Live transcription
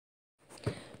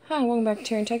Hi, welcome back to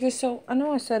Terry in Texas. So, I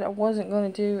know I said I wasn't going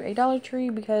to do a Dollar Tree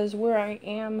because where I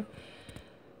am,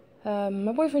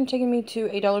 my boyfriend taken me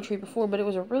to a Dollar Tree before, but it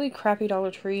was a really crappy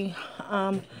Dollar Tree.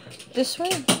 This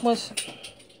one was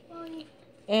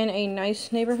in a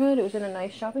nice neighborhood. It was in a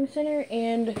nice shopping center,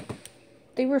 and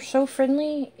they were so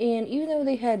friendly, and even though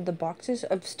they had the boxes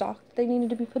of stock they needed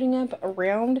to be putting up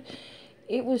around,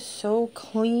 it was so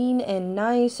clean and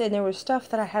nice, and there was stuff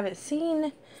that I haven't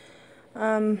seen.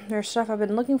 There's stuff I've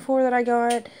been looking for that I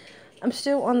got. I'm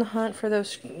still on the hunt for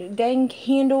those dang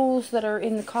candles that are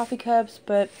in the coffee cups,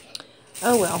 but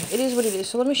oh well, it is what it is.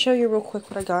 So let me show you real quick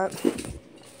what I got.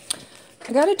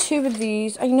 I got a tube of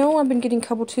these. I know I've been getting a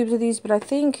couple tubes of these, but I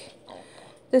think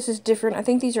this is different. I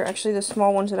think these are actually the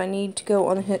small ones that I need to go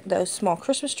on those small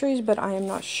Christmas trees, but I am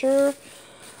not sure.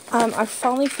 I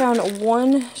finally found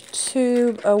one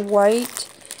tube of white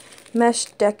mesh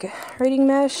decorating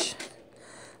mesh.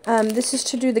 This is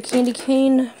to do the candy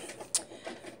cane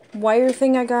wire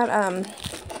thing I got.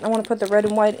 I want to put the red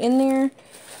and white in there.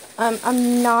 I've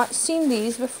not seen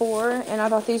these before, and I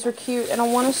thought these were cute. And I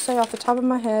want to say off the top of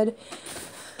my head,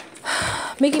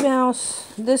 Mickey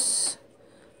Mouse, this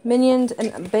Minions,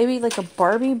 and Baby like a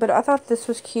Barbie, but I thought this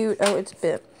was cute. Oh, it's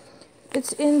bit.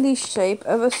 It's in the shape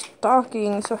of a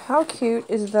stocking, so how cute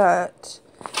is that?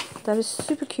 That is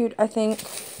super cute, I think.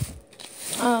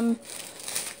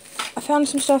 I found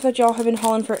some stuff that y'all have been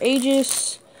hauling for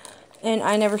ages, and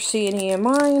I never see any of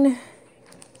mine.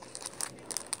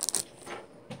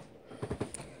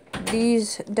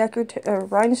 These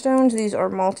rhinestones, these are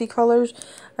multicolors.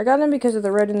 I got them because of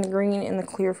the red and the green and the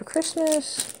clear for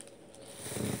Christmas.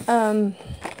 I'll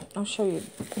show you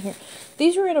here.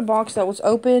 These were in a box that was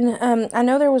open. I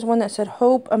know there was one that said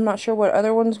Hope. I'm not sure what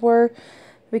other ones were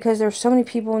because there were so many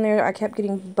people in there. I kept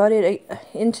getting butted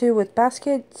into with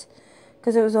baskets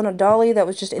because it was on a dolly that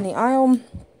was just in the aisle.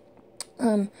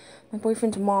 My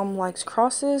boyfriend's mom likes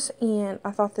crosses, and I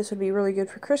thought this would be really good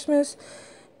for Christmas.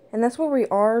 And that's where we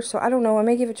are, so I don't know. I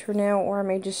may give it to her now, or I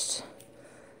may just...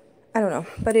 I don't know.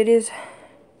 But it is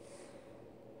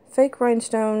fake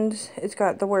rhinestones. It's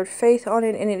got the word faith on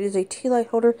it, and it is a tea light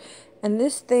holder. And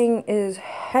this thing is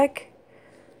heck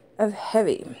of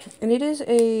heavy. And it is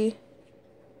a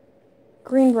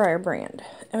Greenbrier brand.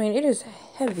 I mean, it is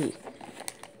heavy.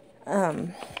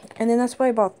 And then that's why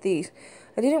I bought these.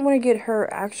 I didn't want to get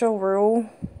her actual real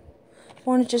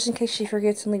ones just in case she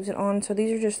forgets and leaves it on. So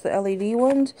these are just the LED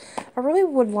ones. I really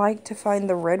would like to find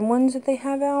the red ones that they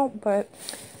have out, but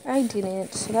I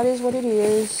didn't. So that is what it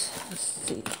is. Let's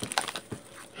see.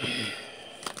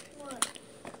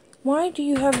 Why do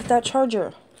you have that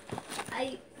charger?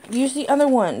 Use the other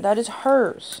one. That is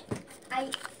hers.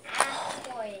 I asked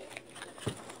for it.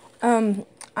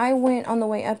 I went on the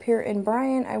way up here in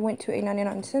Bryan. I went to a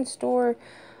 99-cent store.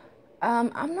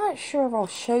 I'm not sure if I'll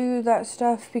show you that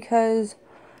stuff because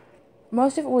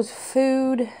most of it was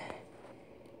food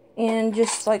and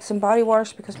just like some body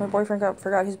wash because my boyfriend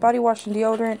forgot his body wash and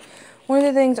deodorant. One of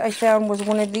the things I found was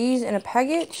one of these in a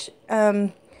package.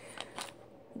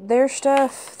 Their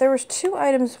stuff, there was two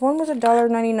items. One was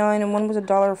 $1.99 and one was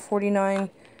 $1.49.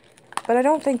 But I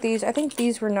don't think these, I think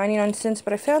these were 99 cents,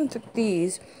 but I found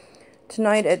these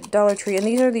tonight at Dollar Tree, and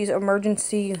these are these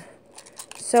emergency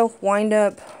self wind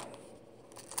up.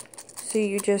 See,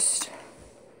 you just,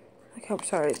 oh,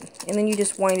 sorry, and then you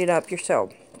just wind it up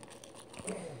yourself.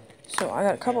 So I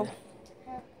got a couple.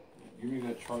 Give me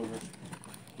that charger.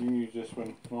 You can use this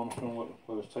one. Mom's gonna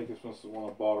let us take this one. This is the one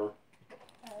I bought her.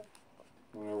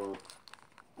 Whenever. Okay.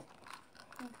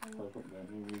 You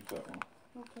can use that one.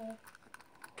 Okay.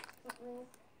 So,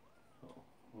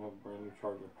 we'll have a brand new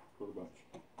charger for the bunch.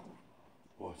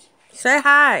 What? Say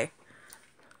hi.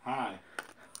 Hi.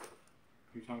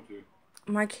 Who you talking to?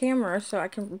 My camera, so I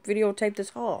can videotape this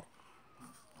haul.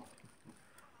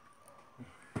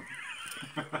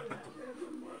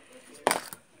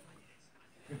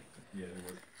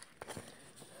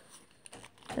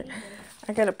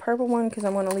 I got a purple one because I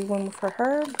want to leave one for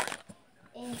her.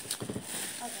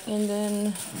 And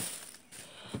then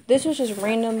this was just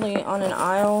randomly on an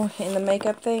aisle in the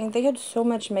makeup thing. They had so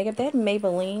much makeup. They had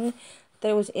Maybelline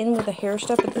that was in with the hair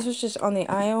stuff, but this was just on the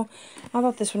aisle. I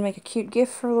thought this would make a cute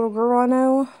gift for a little girl I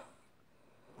know.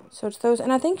 So it's those.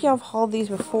 And I think y'all have hauled these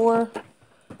before,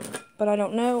 but I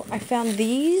don't know. I found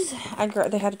these.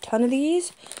 They had a ton of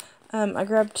these. I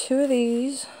grabbed two of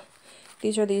these.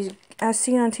 These are these as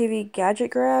seen on TV gadget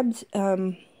grabs.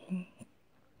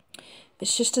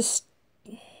 It's just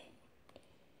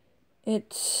and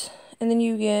then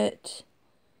you get,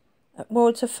 well,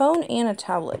 it's a phone and a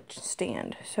tablet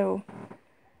stand. So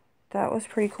that was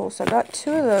pretty cool. So I got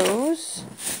two of those.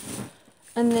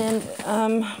 And then,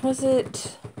 was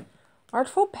it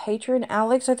Artful Patron,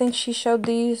 Alex, I think she showed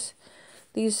these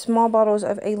small bottles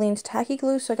of Aleene's Tacky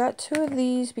Glue. So I got 2 of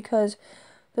these because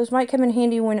those might come in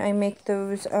handy when I make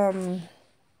those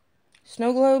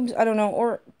snow globes. I don't know.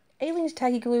 Or Aleene's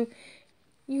Tacky Glue,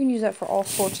 you can use that for all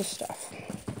sorts of stuff.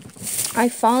 I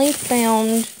finally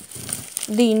found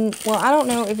well, I don't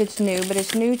know if it's new, but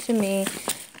it's new to me.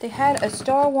 They had a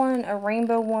star one, a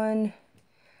rainbow one,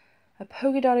 a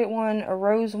polka dotted one, a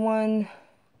rose one,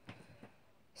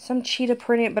 some cheetah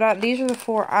printed, but these are the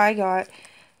 4 I got.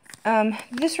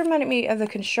 This reminded me of the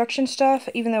construction stuff,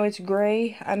 even though it's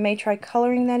gray. I may try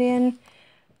coloring that in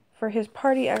for his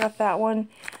party. I got that one.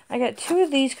 I got 2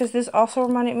 of these because this also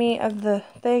reminded me of the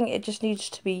thing. It just needs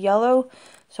to be yellow,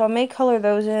 so I may color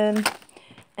those in.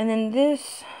 And then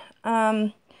this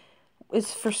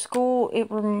is for school.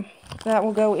 That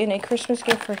will go in a Christmas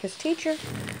gift for his teacher.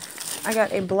 I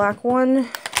got a black one.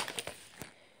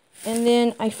 And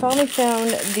then I finally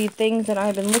found the things that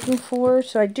I've been looking for.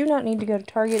 So I do not need to go to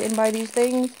Target and buy these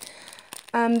things.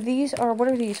 These are, what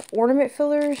are these? Ornament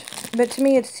fillers. But to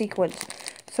me it's sequins.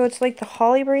 So it's like the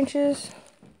holly branches.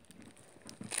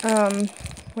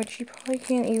 Which you probably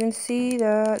can't even see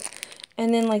that.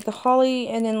 And then like the holly,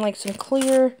 and then like some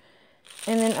clear.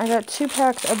 And then I got 2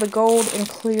 packs of the gold and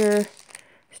clear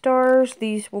stars.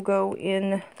 These will go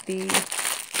in the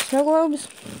snow globes.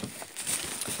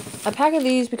 A pack of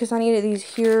these because I needed these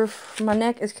here. My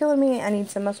neck is killing me. I need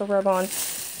some muscle rub on.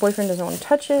 Boyfriend doesn't want to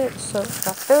touch it, so I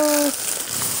got those.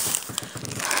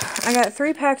 I got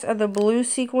 3 packs of the blue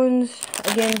sequins,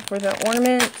 again for the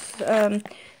ornaments.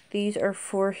 These are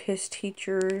for his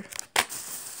teacher.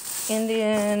 And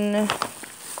then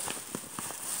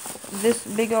this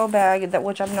big old bag,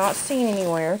 which I've not seen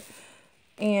anywhere,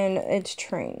 and it's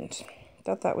trains.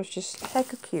 Thought that was just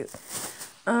hecka cute.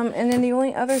 And then the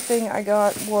only other thing I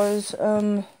got was,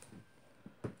 oh,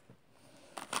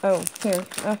 here,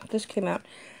 this came out.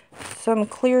 Some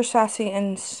clear sassy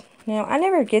and now I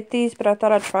never get these, but I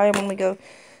thought I'd try them when we go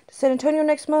to San Antonio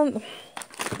next month.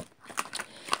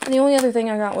 And the only other thing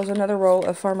I got was another roll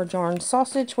of Farmer John's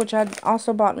sausage, which I'd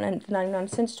also bought in the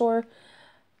 99-cent store.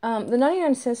 The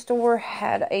 99-cent store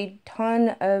had a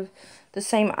ton of the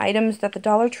same items that the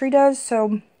Dollar Tree does,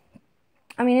 so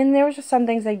I mean, and there was just some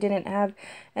things they didn't have.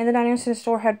 And the 99-cent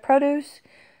store had produce,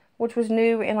 which was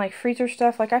new, and like freezer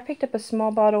stuff. Like I picked up a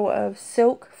small bottle of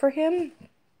silk for him,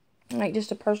 like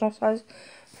just a personal size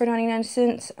for 99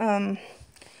 cents.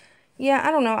 Yeah,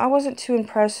 I don't know. I wasn't too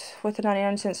impressed with the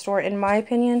 99-cent store, in my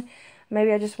opinion.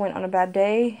 Maybe I just went on a bad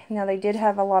day. Now, they did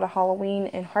have a lot of Halloween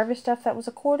and Harvest stuff that was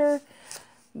a quarter,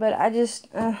 but I just,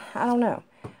 I don't know.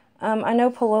 I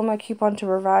know Paloma Coupon to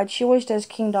Provide. She always does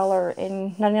King Dollar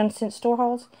and 99-cent store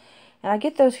hauls, and I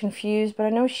get those confused, but I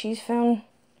know she's found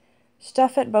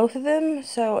stuff at both of them.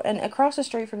 So, and across the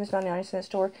street from this 99-cent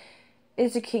store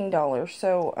is a King Dollar.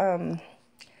 So,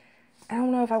 I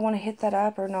don't know if I want to hit that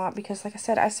up or not, because like I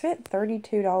said, I spent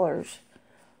 $32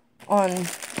 on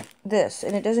this,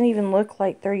 and it doesn't even look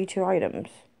like 32 items.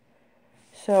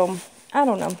 So, I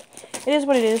don't know. It is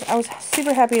what it is. I was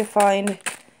super happy to find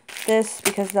this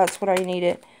because that's what I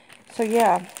needed. So,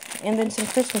 yeah. And then some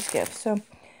Christmas gifts. So,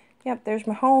 yep, there's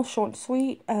my haul, short and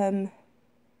sweet. Trying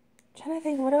to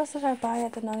think, what else did I buy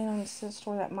at the 99-cent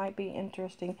store that might be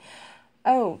interesting?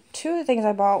 Oh, 2 of the things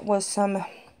I bought was some,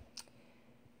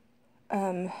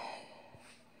 I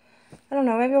don't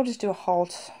know, maybe I'll just do a haul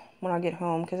when I get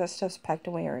home, because that stuff's packed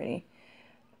away already.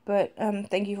 But,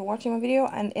 thank you for watching my video,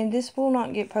 and this will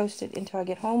not get posted until I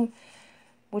get home,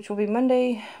 which will be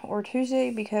Monday or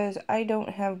Tuesday, because I don't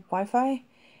have Wi-Fi,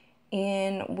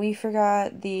 and we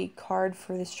forgot the card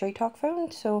for the Straight Talk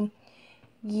phone, so,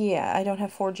 yeah, I don't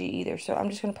have 4G either, so I'm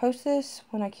just going to post this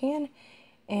when I can,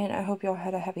 and I hope y'all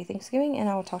had a happy Thanksgiving, and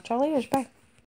I will talk to y'all later. Bye.